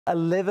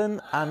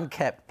11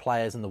 uncapped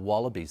players in the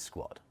Wallabies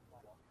squad.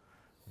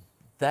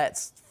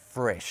 That's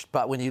fresh.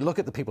 But when you look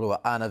at the people who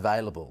are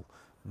unavailable,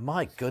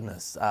 my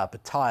goodness,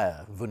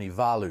 Pataya,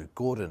 Vunivalu,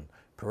 Gordon,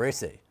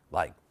 Peresi,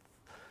 like,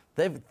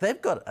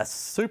 they've got a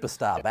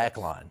superstar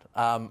backline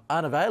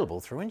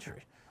unavailable through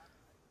injury.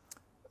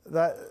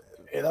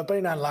 They've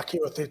been unlucky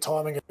with their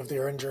timing of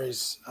their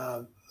injuries,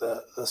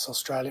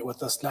 with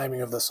this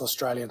naming of this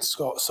Australian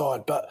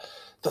side. But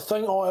the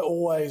thing I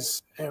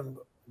always am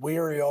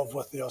wary of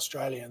with the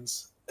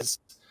Australians is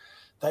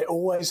they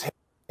always have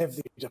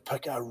to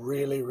pick a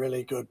really,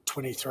 really good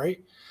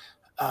 23.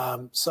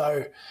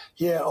 So,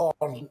 yeah,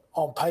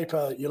 on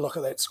paper, you look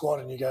at that squad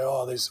and you go,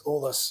 oh, there's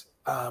all this,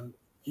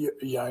 you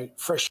know,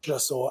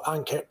 freshness or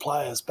uncapped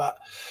players. But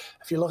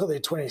if you look at their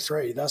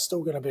 23, they're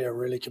still going to be a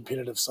really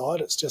competitive side.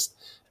 It's just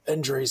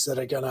injuries that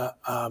are going to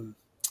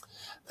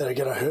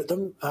hurt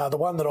them. The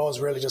one that I was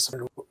really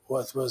disappointed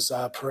with was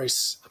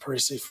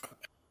Peresi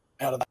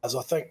out of those.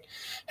 I think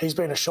he's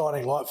been a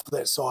shining light for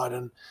that side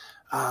and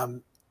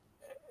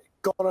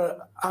got an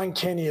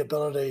uncanny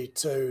ability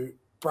to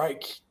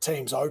break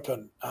teams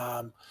open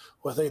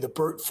with either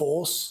brute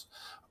force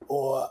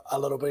or a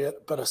little bit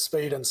of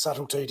speed and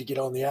subtlety to get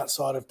on the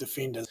outside of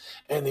defenders.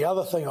 And the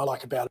other thing I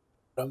like about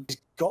him, he's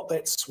got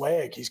that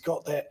swag. He's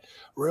got that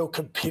real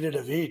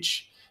competitive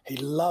edge. He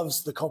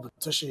loves the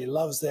competition. He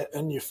loves that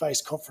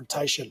in-your-face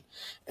confrontation.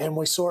 And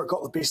we saw it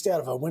got the best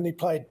out of him. When they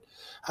played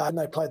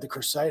the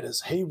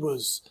Crusaders, he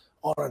was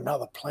on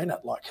another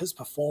planet. Like, his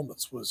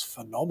performance was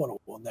phenomenal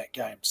in that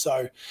game.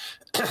 So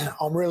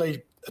I'm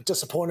really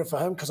disappointed for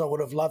him because I would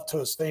have loved to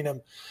have seen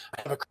him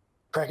have a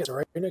crack at the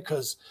arena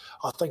because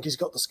I think he's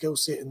got the skill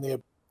set and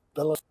the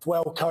ability,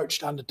 well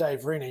coached under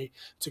Dave Rennie,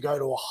 to go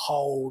to a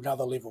whole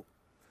nother level.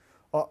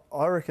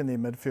 I reckon their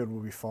midfield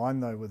will be fine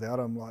though without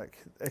him. Like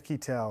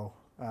Ikitau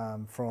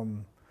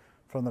from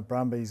the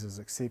Brumbies is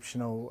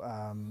exceptional.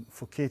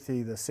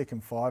 Fuketi, the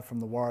second five from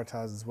the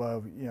Waratahs as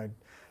well. You know,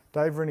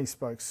 Dave Rennie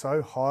spoke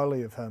so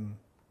highly of him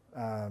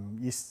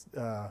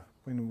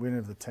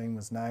whenever the team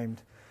was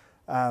named.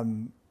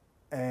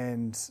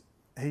 And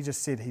he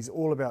just said he's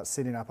all about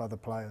setting up other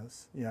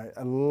players. You know,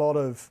 a lot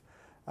of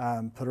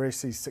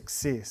Peresi's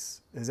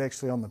success is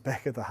actually on the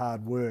back of the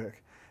hard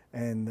work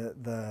and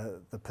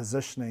the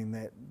positioning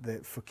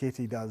that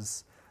Fuketi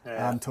does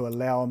to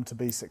allow him to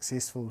be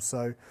successful.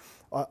 So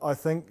I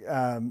think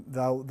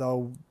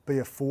they'll be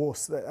a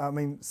force. I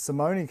mean,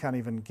 Simone can't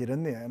even get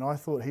in there, and I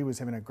thought he was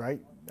having a great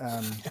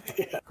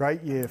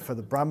great year for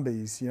the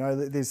Brumbies. You know,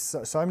 there's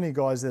so many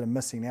guys that are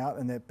missing out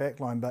in that back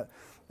line, but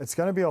it's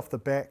going to be off the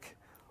back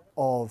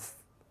of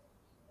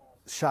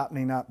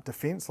sharpening up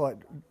defence. Like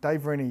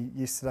Dave Rennie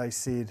yesterday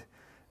said,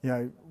 you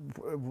know,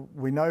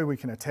 we know we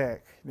can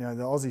attack. You know,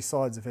 the Aussie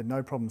sides have had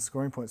no problem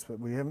scoring points, but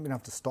we haven't been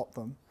able to stop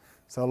them.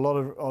 So a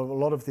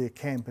lot of their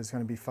camp is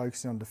going to be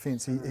focusing on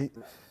defence.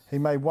 He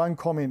made one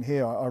comment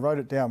here. I wrote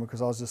it down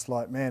because I was just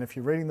like, man, if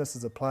you're reading this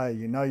as a player,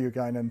 you know you're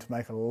going in to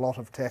make a lot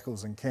of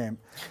tackles in camp.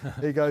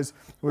 He goes,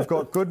 we've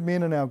got good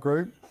men in our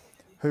group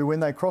who,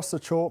 when they cross the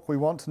chalk, we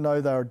want to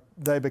know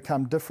they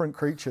become different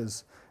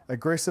creatures,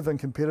 aggressive and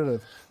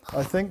competitive.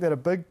 I think that a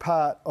big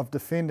part of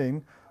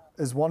defending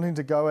is wanting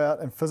to go out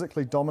and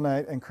physically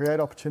dominate and create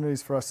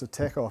opportunities for us to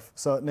tack off.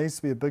 So it needs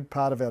to be a big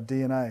part of our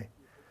DNA.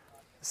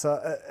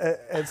 So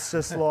it's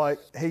just like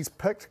he's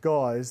picked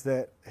guys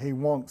that he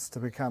wants to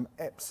become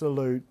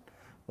absolute,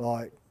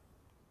 like,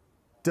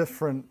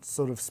 different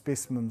sort of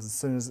specimens as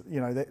soon as, you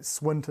know, that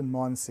Swinton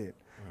mindset.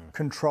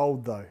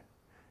 Controlled though.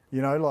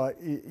 You know, like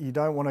you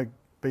don't want to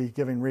be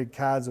giving red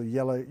cards or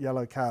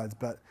yellow cards,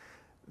 but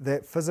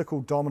that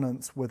physical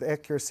dominance with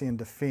accuracy and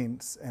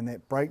defence and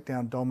that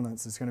breakdown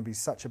dominance is going to be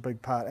such a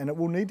big part, and it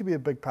will need to be a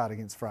big part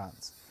against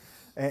France.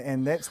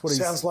 And that's what he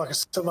sounds like a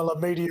similar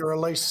media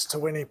release to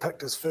when he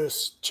picked his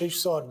first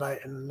Chiefs side, mate.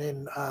 And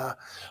then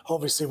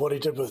obviously what he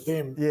did with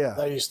them. Yeah,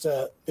 they used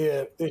to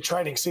their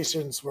training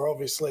sessions were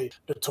obviously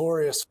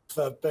notorious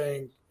for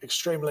being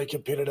extremely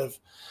competitive,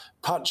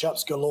 punch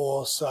ups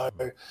galore. So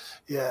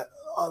yeah,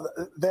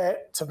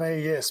 that to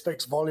me,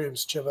 speaks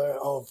volumes, Chivo,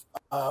 of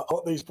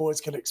what these boys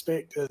can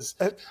expect is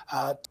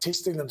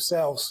testing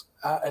themselves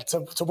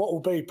to what will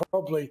be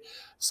probably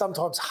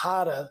sometimes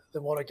harder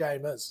than what a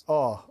game is.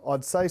 Oh,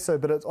 I'd say so,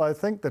 but I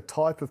think the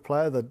type of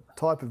player, the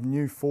type of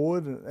new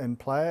forward and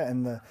player,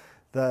 and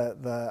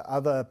the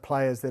other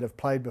players that have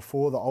played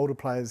before, the older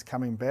players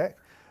coming back,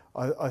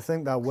 I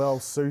think they're well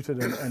suited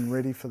and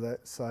ready for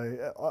that.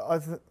 So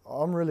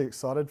I'm really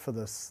excited for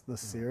this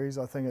series.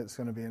 I think it's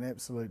going to be an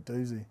absolute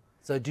doozy.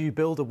 So do you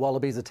build a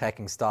Wallabies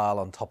attacking style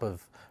on top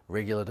of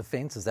regular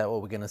defence? Is that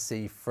what we're going to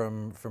see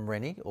from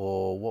Rennie,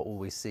 or what will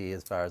we see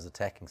as far as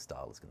attacking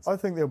style is concerned? I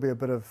think there'll be a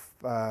bit of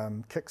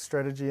kick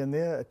strategy in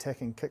there,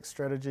 attacking kick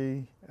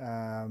strategy,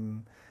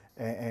 and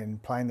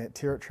playing that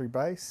territory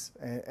base.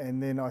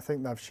 And then I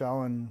think they've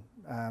shown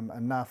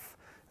enough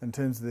in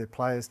terms of their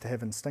players to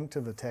have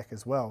instinctive attack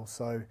as well.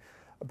 So,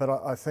 but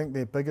I think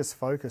their biggest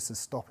focus is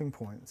stopping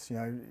points. You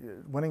know,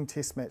 winning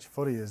Test match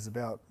footy is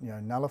about, you know,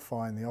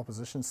 nullifying the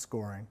opposition's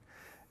scoring,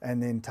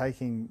 and then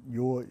taking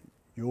your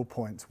your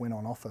points when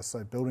on offer.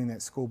 So building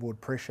that scoreboard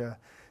pressure,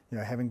 you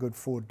know, having good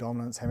forward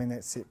dominance, having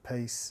that set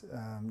piece.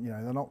 You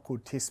know, they're not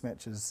called test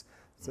matches.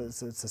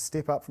 It's a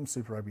step up from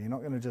Super Rugby. You're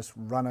not going to just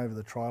run over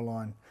the try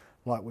line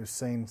like we've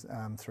seen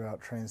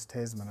throughout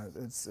Trans-Tasman.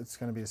 It's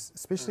going to be,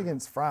 especially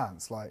against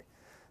France, like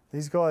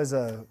these guys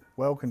are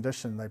well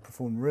conditioned. They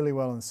perform really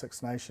well in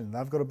Six Nations.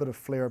 They've got a bit of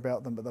flair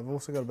about them, but they've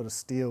also got a bit of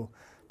steel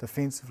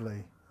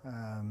defensively.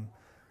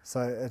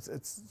 So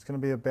it's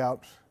going to be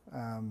about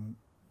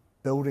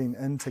building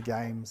into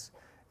games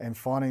and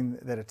finding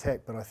that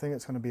attack, but I think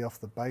it's going to be off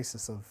the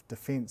basis of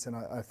defence. And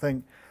I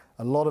think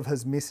a lot of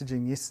his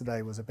messaging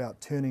yesterday was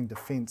about turning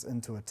defence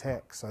into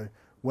attack. So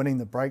winning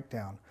the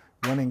breakdown,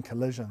 winning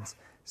collisions,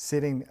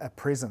 setting a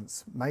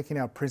presence, making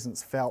our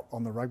presence felt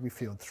on the rugby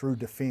field through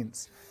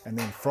defence, and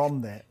then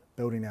from that,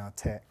 building our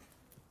attack.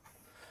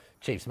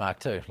 Chiefs mark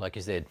too, like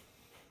you said.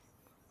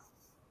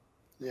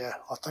 Yeah,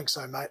 I think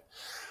so, mate.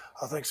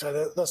 I think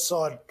so. This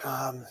side,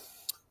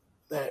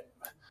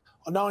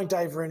 knowing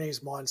Dave Rennie's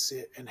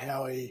mindset and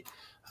how he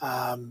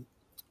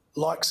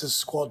likes his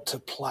squad to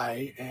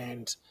play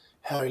and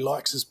how he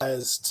likes his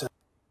players to,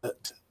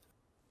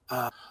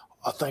 I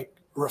think,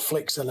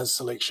 reflects in his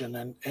selection.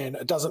 And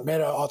it doesn't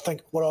matter. I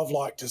think what I've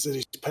liked is that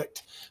he's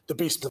picked the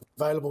best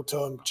available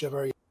to him.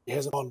 Jibber, he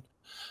hasn't on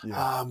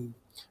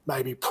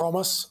maybe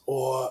promise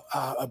or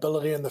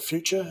ability in the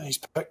future. He's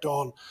picked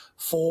on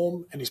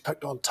form and he's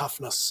picked on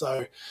toughness.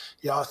 So,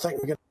 yeah, I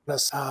think we're going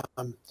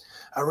to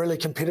a really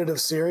competitive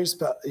series,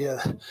 but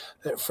yeah,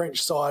 that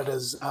French side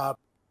is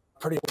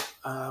pretty,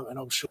 and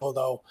I'm sure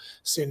they'll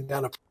send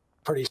down a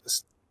pretty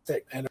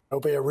stack, and it'll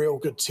be a real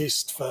good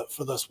test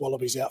for this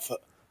Wallabies outfit.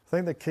 I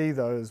think the key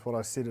though is what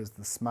I said is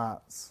the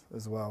smarts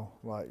as well.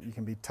 Like you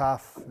can be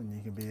tough and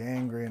you can be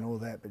angry and all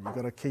that, but you've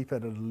got to keep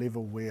it at a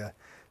level where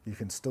you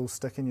can still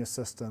stick in your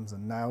systems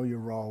and nail your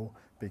role,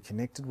 be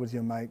connected with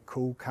your mate,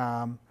 cool,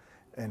 calm,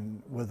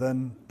 and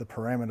within the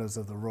parameters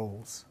of the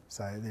rules.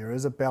 So there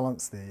is a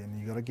balance there and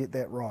you've got to get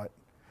that right.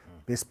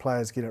 Best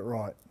players get it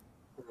right.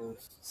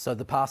 So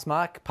the pass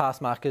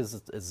mark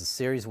is a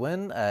series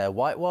win,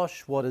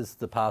 whitewash. What is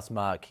the pass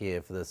mark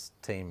here for this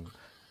team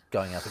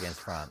going up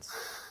against France?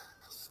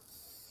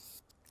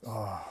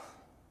 Oh,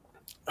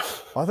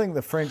 I think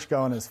the French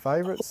go in as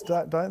favourites,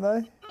 don't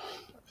they?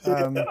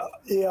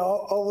 Yeah,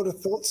 I would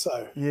have thought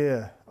so.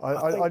 Yeah,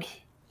 I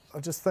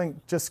just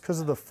think just because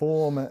of the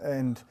form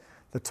and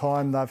the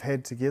time they've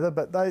had together,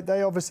 but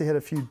they obviously had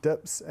a few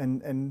dips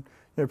and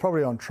you know,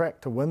 probably on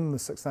track to win the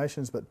Six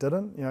Nations, but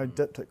didn't. You know,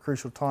 dipped at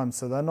crucial times,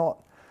 so they're not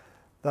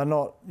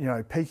you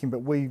know peaking.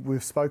 But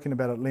we've spoken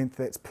about at length.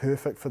 That's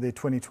perfect for their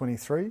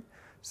 2023.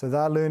 So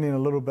they're learning a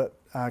little bit,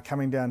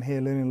 coming down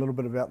here, learning a little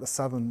bit about the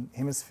Southern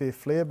Hemisphere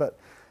flair. But,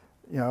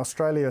 you know,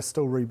 Australia is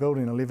still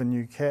rebuilding 11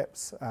 new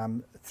caps,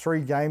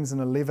 3 games in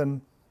 11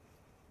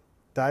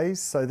 days.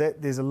 So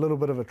that there's a little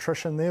bit of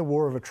attrition there,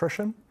 war of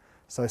attrition.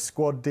 So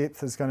squad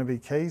depth is going to be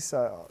key.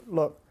 So,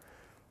 look,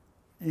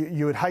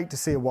 you would hate to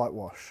see a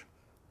whitewash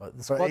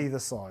for either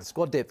side.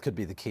 Squad depth could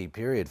be the key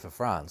period for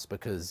France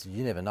because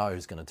you never know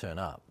who's going to turn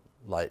up.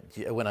 Like,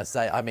 when I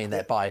say, I mean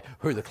that by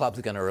who the clubs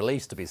are going to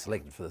release to be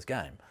selected for this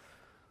game.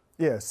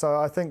 Yeah, so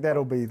I think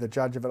that'll be the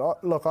judge of it.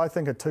 Look, I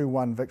think a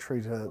 2-1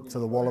 victory to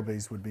the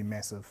Wallabies would be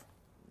massive.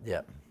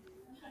 Yeah.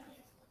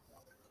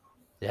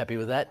 You happy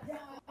with that?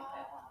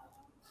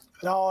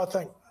 No,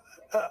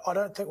 I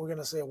don't think we're going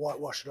to see a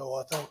whitewash at all.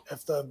 I think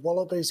if the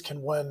Wallabies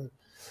can win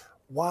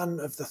one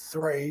of the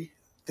 3,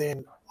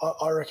 then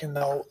I reckon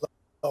they'll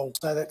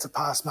say that's a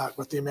pass mark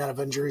with the amount of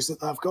injuries that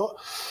they've got.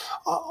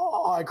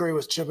 I agree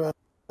with Chibber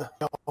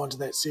going to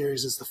that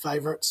series as the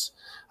favourites,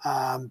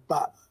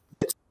 but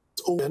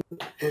all in,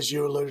 as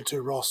you alluded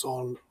to, Ross,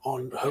 on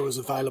who is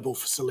available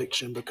for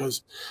selection,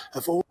 because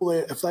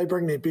if they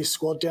bring their best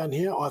squad down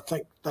here, I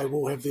think they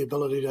will have the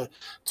ability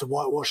to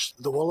whitewash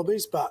the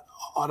Wallabies, but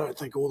I don't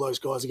think all those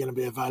guys are going to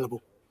be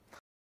available.